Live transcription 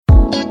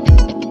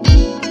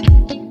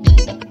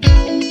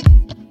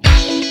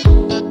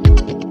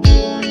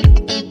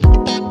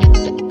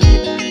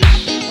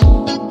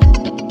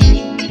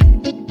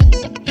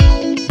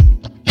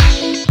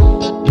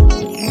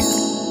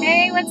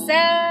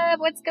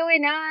What's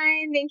going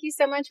on? Thank you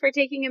so much for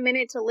taking a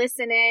minute to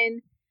listen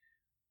in.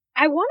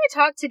 I want to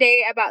talk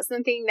today about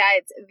something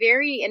that's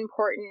very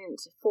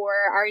important for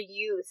our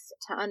youth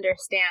to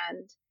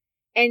understand,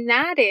 and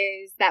that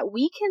is that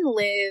we can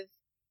live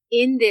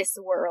in this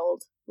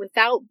world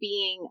without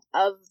being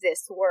of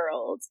this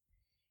world.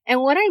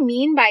 And what I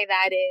mean by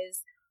that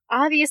is,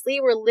 obviously,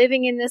 we're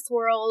living in this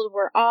world.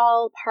 We're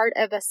all part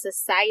of a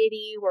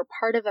society. We're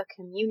part of a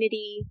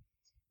community.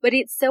 But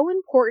it's so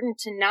important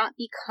to not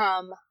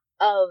become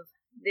of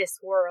this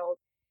world.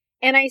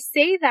 And I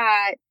say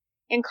that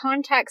in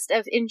context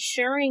of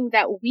ensuring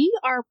that we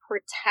are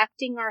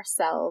protecting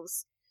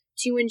ourselves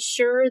to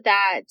ensure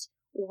that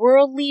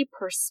worldly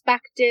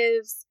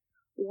perspectives,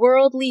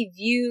 worldly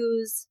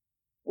views,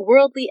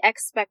 worldly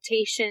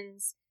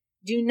expectations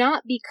do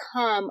not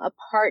become a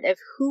part of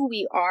who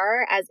we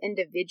are as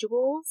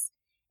individuals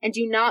and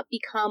do not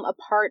become a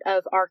part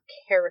of our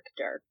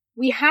character.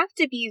 We have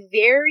to be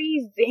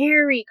very,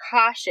 very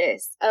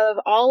cautious of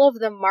all of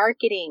the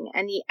marketing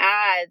and the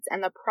ads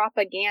and the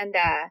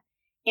propaganda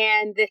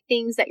and the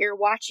things that you're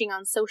watching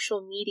on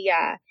social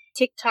media,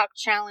 TikTok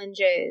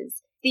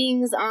challenges,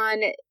 things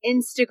on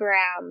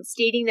Instagram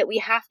stating that we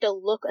have to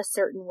look a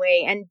certain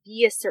way and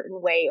be a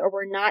certain way or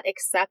we're not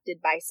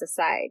accepted by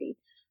society.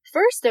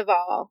 First of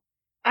all,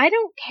 I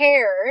don't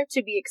care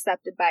to be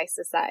accepted by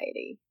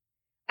society.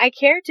 I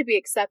care to be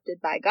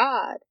accepted by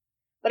God.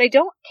 But I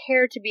don't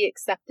care to be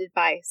accepted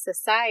by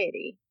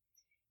society.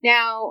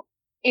 Now,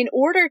 in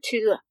order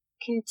to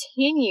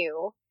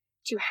continue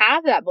to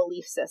have that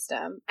belief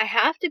system, I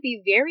have to be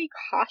very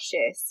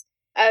cautious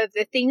of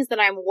the things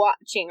that I'm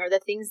watching or the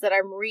things that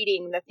I'm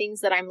reading, the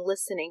things that I'm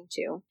listening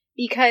to,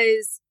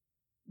 because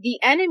the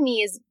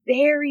enemy is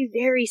very,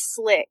 very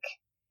slick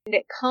and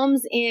it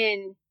comes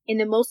in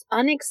the most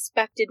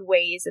unexpected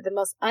ways at the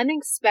most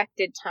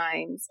unexpected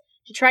times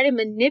to try to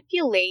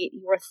manipulate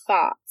your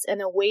thoughts and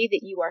the way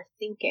that you are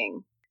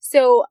thinking.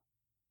 So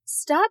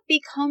stop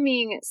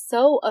becoming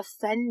so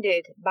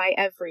offended by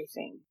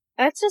everything.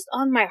 That's just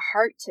on my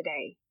heart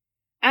today.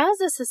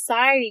 As a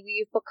society,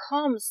 we've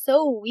become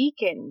so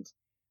weakened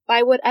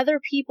by what other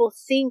people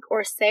think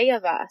or say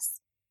of us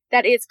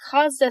that it's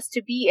caused us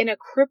to be in a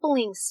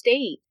crippling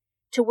state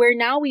to where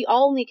now we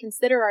only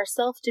consider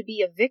ourselves to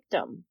be a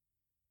victim.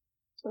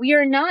 We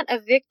are not a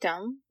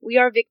victim. We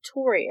are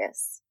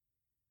victorious.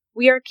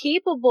 We are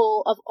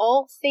capable of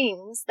all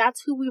things.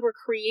 That's who we were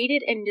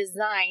created and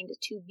designed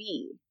to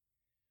be.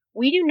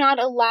 We do not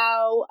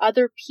allow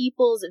other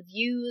people's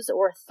views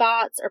or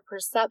thoughts or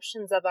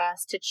perceptions of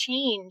us to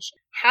change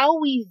how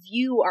we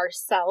view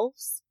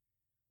ourselves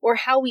or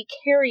how we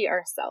carry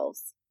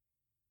ourselves.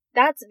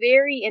 That's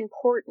very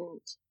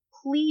important.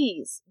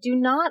 Please do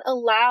not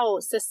allow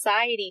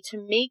society to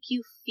make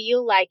you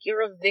feel like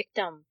you're a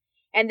victim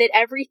and that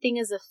everything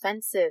is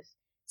offensive.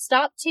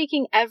 Stop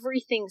taking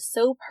everything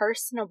so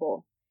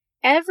personable.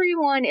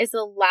 Everyone is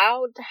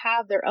allowed to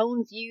have their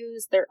own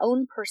views, their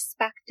own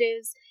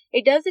perspectives.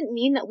 It doesn't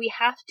mean that we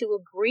have to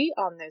agree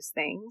on those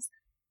things,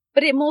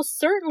 but it most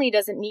certainly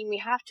doesn't mean we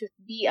have to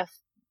be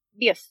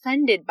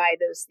offended by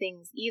those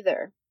things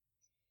either.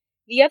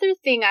 The other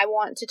thing I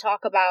want to talk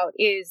about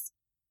is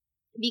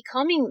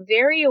becoming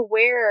very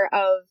aware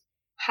of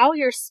how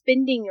you're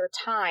spending your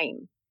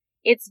time.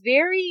 It's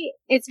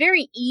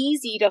very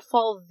easy to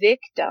fall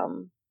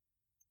victim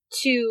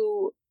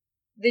to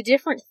the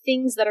different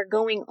things that are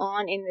going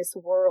on in this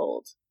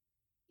world.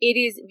 It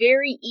is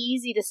very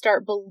easy to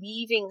start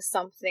believing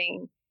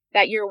something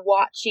that you're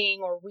watching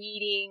or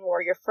reading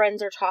or your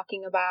friends are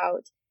talking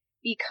about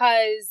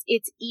because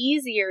it's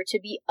easier to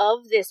be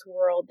of this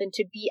world than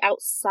to be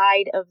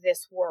outside of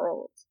this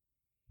world.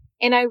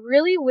 And I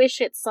really wish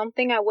it's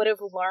something I would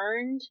have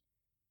learned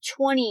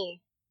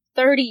 20,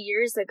 30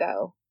 years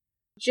ago.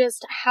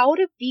 Just how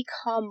to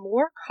become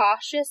more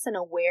cautious and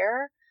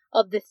aware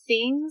of the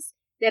things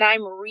that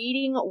I'm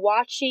reading,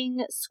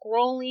 watching,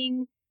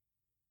 scrolling,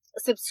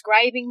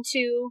 subscribing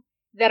to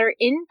that are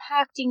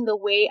impacting the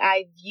way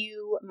I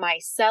view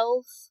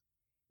myself,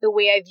 the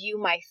way I view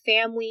my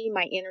family,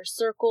 my inner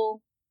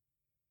circle.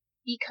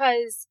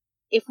 Because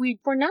if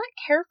we're not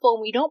careful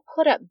and we don't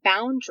put up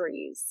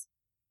boundaries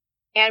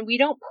and we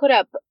don't put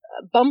up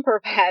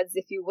bumper pads,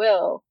 if you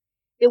will,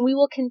 then we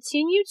will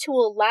continue to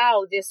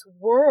allow this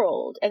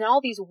world and all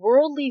these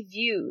worldly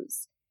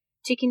views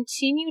to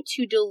continue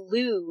to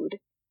delude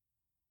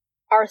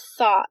our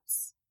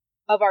thoughts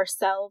of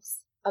ourselves,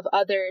 of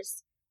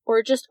others,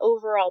 or just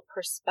overall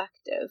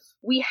perspective.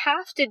 We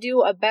have to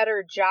do a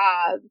better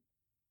job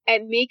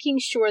at making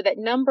sure that,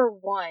 number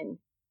one,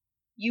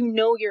 you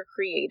know your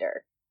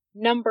creator.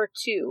 Number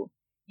two,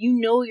 you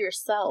know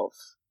yourself.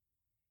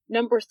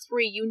 Number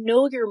three, you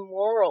know your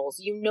morals,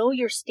 you know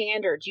your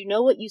standards, you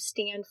know what you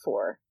stand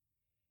for.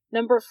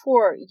 Number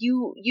four,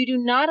 you do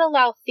not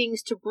allow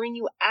things to bring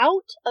you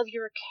out of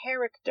your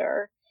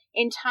character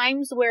in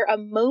times where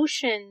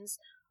emotions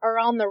are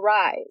on the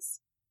rise.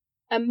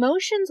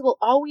 Emotions will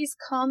always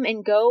come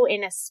and go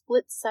in a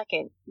split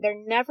second. They're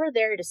never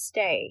there to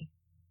stay.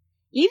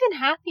 Even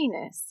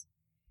happiness.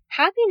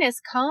 Happiness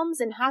comes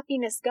and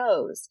happiness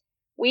goes.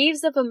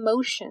 Waves of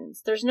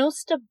emotions. There's no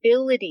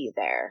stability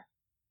there.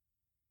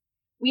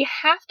 We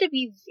have to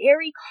be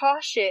very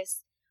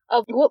cautious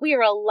of what we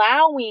are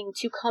allowing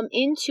to come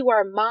into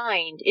our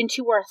mind,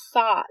 into our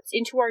thoughts,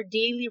 into our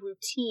daily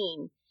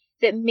routine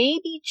that may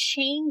be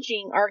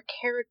changing our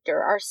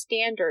character, our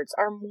standards,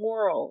 our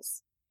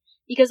morals.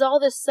 Because all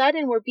of a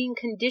sudden we're being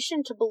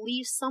conditioned to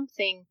believe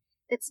something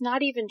that's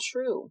not even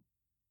true.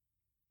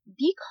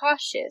 Be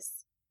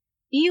cautious.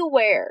 Be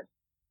aware.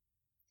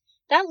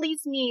 That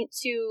leads me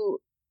to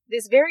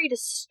this very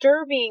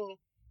disturbing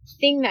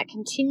thing that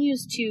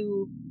continues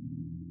to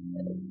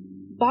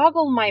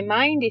boggle my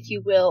mind, if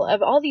you will,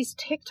 of all these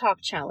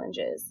TikTok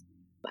challenges.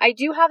 I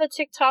do have a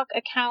TikTok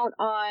account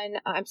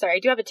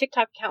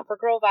for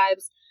Girl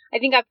Vibes. I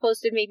think I've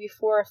posted maybe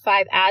 4 or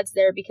 5 ads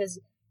there because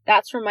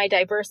that's for my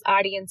diverse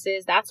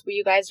audiences. That's where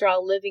you guys are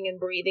all living and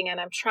breathing, and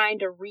I'm trying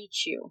to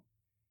reach you.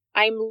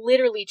 I'm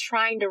literally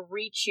trying to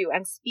reach you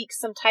and speak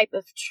some type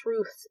of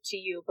truth to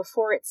you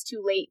before it's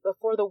too late,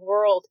 before the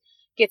world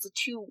gets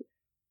too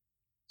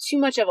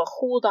much of a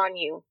hold on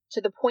you to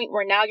the point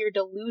where now you're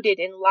deluded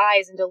in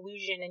lies and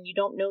delusion and you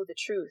don't know the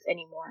truth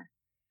anymore.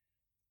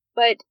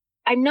 But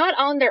I'm not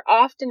on there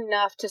often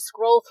enough to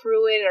scroll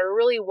through it or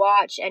really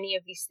watch any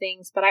of these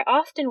things, but I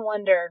often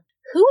wonder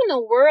who in the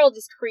world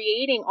is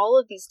creating all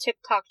of these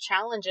TikTok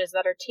challenges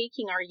that are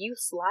taking our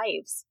youth's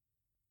lives?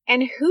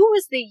 And who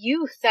is the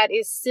youth that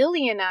is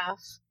silly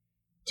enough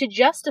to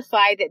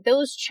justify that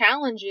those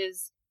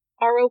challenges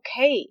are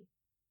okay?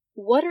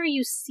 What are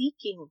you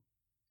seeking?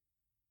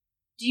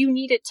 Do you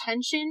need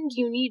attention? Do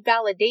you need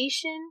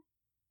validation?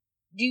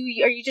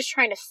 Are you just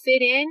trying to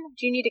fit in?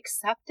 Do you need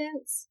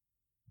acceptance?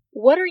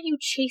 What are you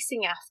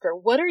chasing after?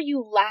 What are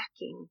you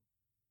lacking?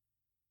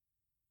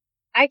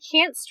 I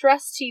can't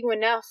stress to you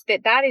enough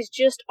that that is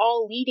just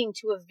all leading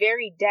to a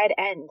very dead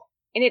end.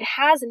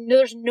 And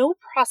there's no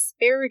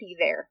prosperity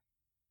there.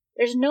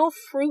 There's no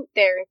fruit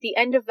there at the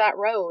end of that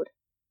road.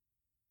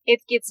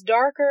 It gets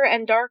darker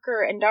and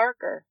darker and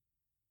darker.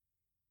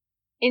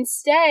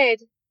 Instead,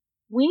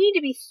 we need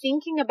to be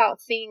thinking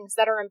about things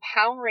that are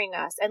empowering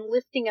us and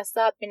lifting us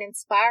up and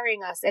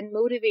inspiring us and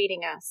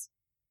motivating us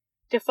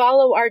to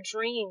follow our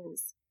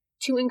dreams,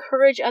 to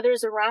encourage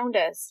others around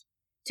us,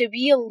 to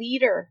be a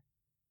leader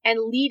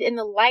and lead in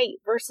the light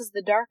versus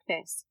the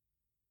darkness.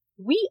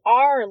 We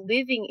are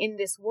living in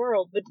this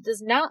world, but it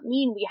does not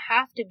mean we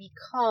have to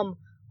become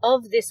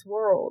of this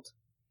world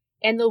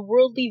and the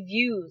worldly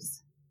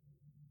views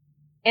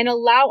and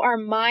allow our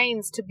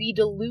minds to be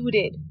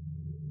deluded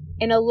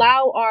and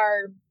allow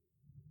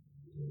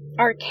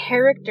our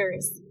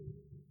characters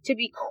to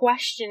be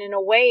questioned in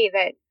a way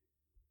that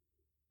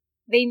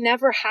they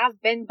never have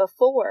been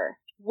before.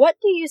 What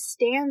do you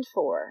stand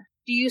for?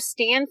 Do you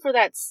stand for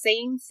that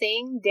same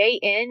thing day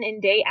in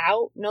and day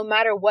out, no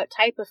matter what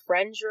type of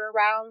friends you're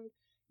around,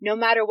 no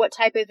matter what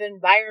type of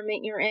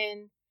environment you're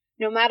in,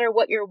 no matter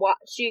what you're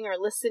watching or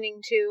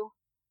listening to?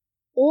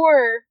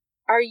 Or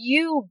are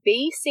you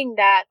basing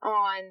that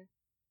on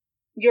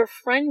your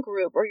friend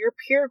group or your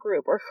peer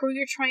group or who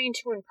you're trying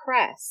to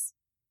impress?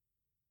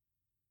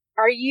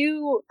 Are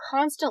you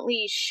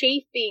constantly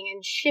shaping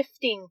and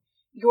shifting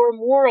your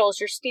morals,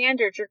 your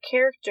standards, your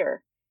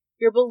character,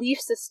 your belief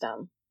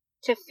system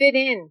to fit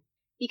in?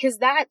 Because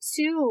that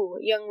too,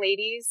 young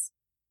ladies,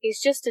 is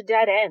just a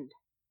dead end.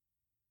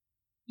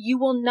 You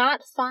will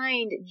not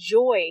find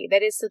joy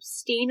that is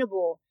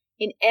sustainable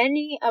in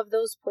any of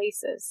those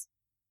places.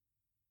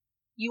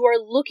 You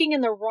are looking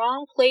in the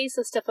wrong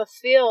places to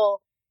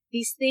fulfill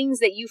these things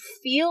that you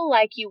feel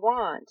like you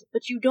want,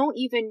 but you don't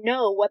even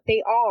know what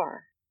they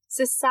are.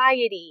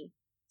 Society,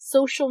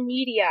 social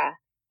media,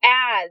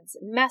 ads,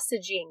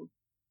 messaging.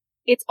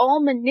 It's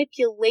all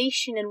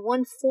manipulation in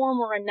one form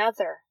or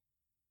another.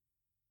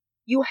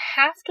 You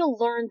have to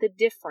learn the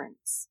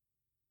difference.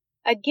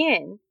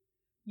 Again,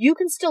 you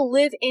can still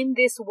live in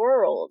this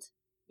world.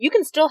 You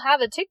can still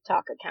have a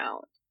TikTok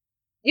account.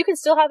 You can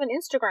still have an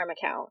Instagram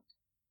account.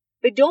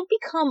 But don't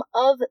become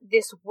of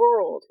this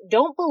world.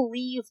 Don't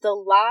believe the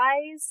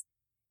lies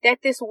that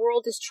this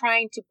world is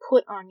trying to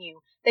put on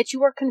you. That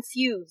you are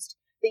confused.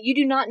 That you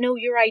do not know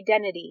your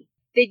identity.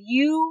 That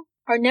you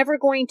are never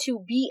going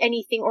to be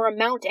anything or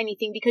amount to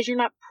anything because you're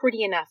not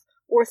pretty enough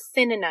or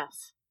thin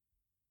enough.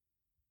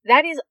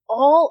 That is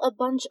all a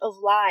bunch of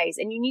lies,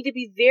 and you need to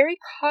be very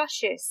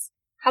cautious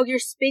how you're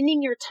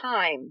spending your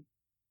time,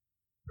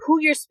 who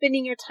you're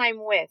spending your time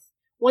with,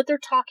 what they're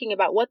talking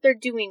about, what they're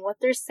doing, what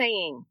they're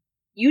saying.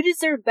 You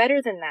deserve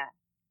better than that.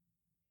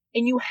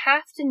 And you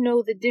have to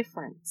know the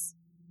difference.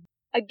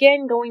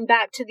 Again, going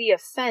back to the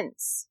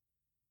offense.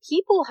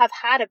 People have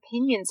had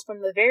opinions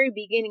from the very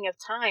beginning of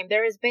time.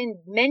 There has been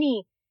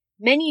many,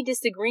 many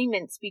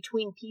disagreements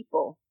between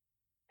people.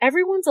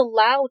 Everyone's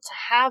allowed to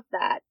have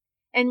that.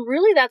 And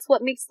really that's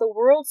what makes the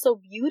world so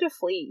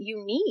beautifully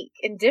unique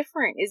and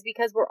different, is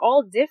because we're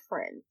all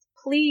different.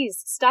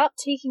 Please stop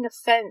taking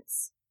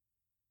offense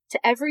to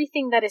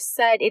everything that is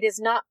said. It is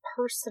not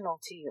personal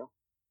to you.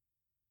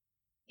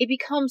 It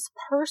becomes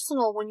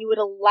personal when you would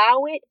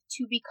allow it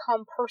to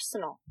become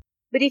personal.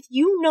 But if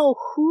you know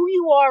who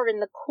you are in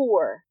the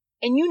core,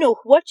 and you know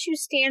what you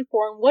stand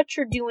for and what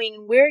you're doing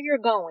and where you're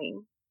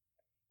going,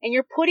 and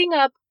you're putting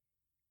up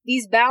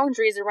these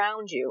boundaries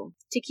around you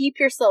to keep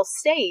yourself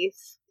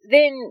safe,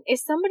 then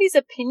is somebody's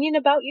opinion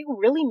about you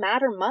really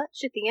matter much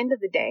at the end of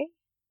the day?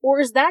 Or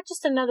is that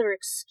just another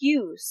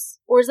excuse?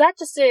 Or is that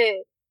just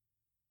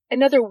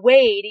another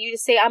way to you to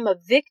say, I'm a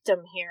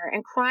victim here,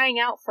 and crying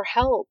out for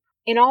help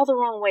in all the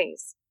wrong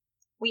ways?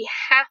 We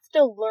have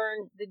to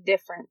learn the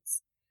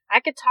difference.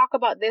 I could talk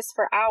about this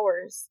for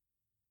hours.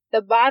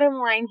 The bottom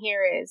line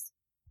here is,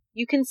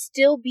 you can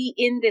still be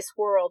in this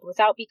world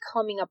without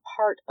becoming a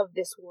part of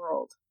this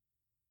world.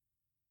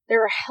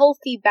 There are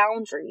healthy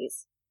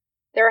boundaries.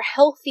 There are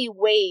healthy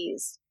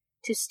ways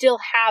to still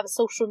have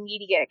social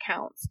media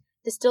accounts,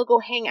 to still go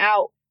hang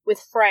out with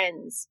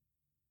friends,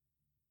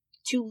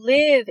 to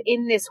live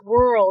in this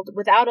world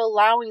without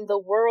allowing the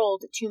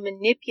world to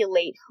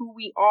manipulate who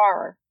we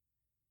are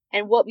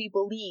and what we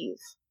believe.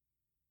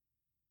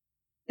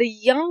 The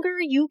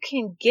younger you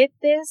can get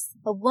this,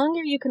 the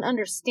longer you can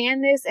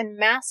understand this and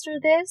master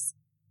this,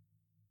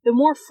 the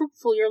more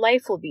fruitful your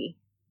life will be.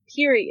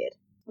 Period.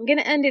 I'm going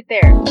to end it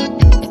there.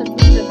 Some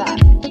food for thought.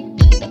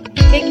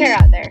 Take care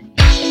out there.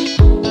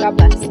 God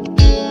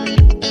bless.